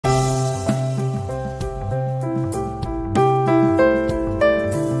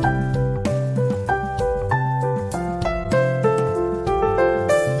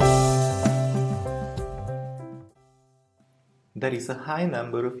There is a high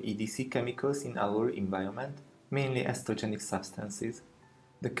number of EDC chemicals in our environment, mainly estrogenic substances.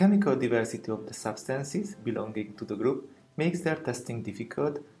 The chemical diversity of the substances belonging to the group makes their testing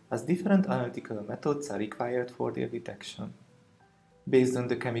difficult, as different analytical methods are required for their detection. Based on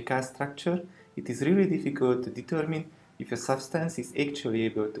the chemical structure, it is really difficult to determine if a substance is actually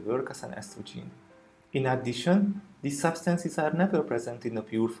able to work as an estrogen. In addition, these substances are never present in a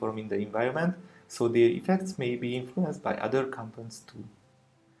pure form in the environment, so their effects may be influenced by other compounds too.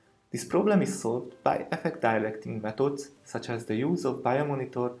 This problem is solved by effect directing methods, such as the use of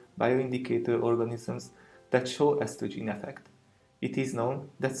biomonitor bioindicator organisms that show estrogen effect. It is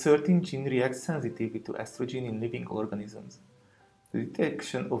known that certain genes react sensitively to estrogen in living organisms. The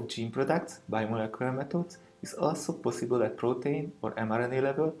detection of gene products by molecular methods is also possible at protein or mRNA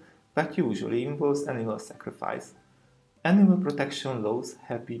level, but usually involves animal sacrifice. Animal protection laws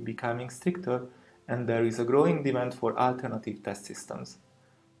have been becoming stricter, and there is a growing demand for alternative test systems.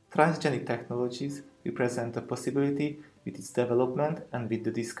 Transgenic technologies represent a possibility. With its development and with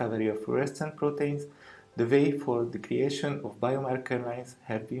the discovery of fluorescent proteins, the way for the creation of biomarker lines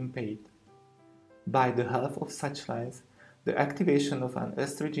have been paved. By the help of such lines, the activation of an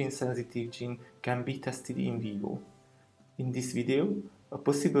estrogen-sensitive gene can be tested in vivo. In this video, a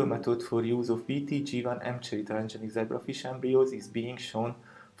possible method for use of VTG1 mCherry transgenic zebrafish embryos is being shown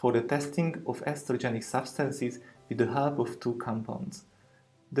for the testing of estrogenic substances with the help of two compounds.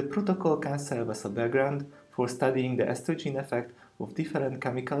 The protocol can serve as a background for studying the estrogen effect of different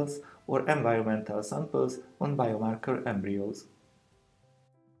chemicals or environmental samples on biomarker embryos.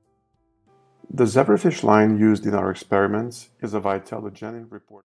 The zebrafish line used in our experiments is a vitellogenic report.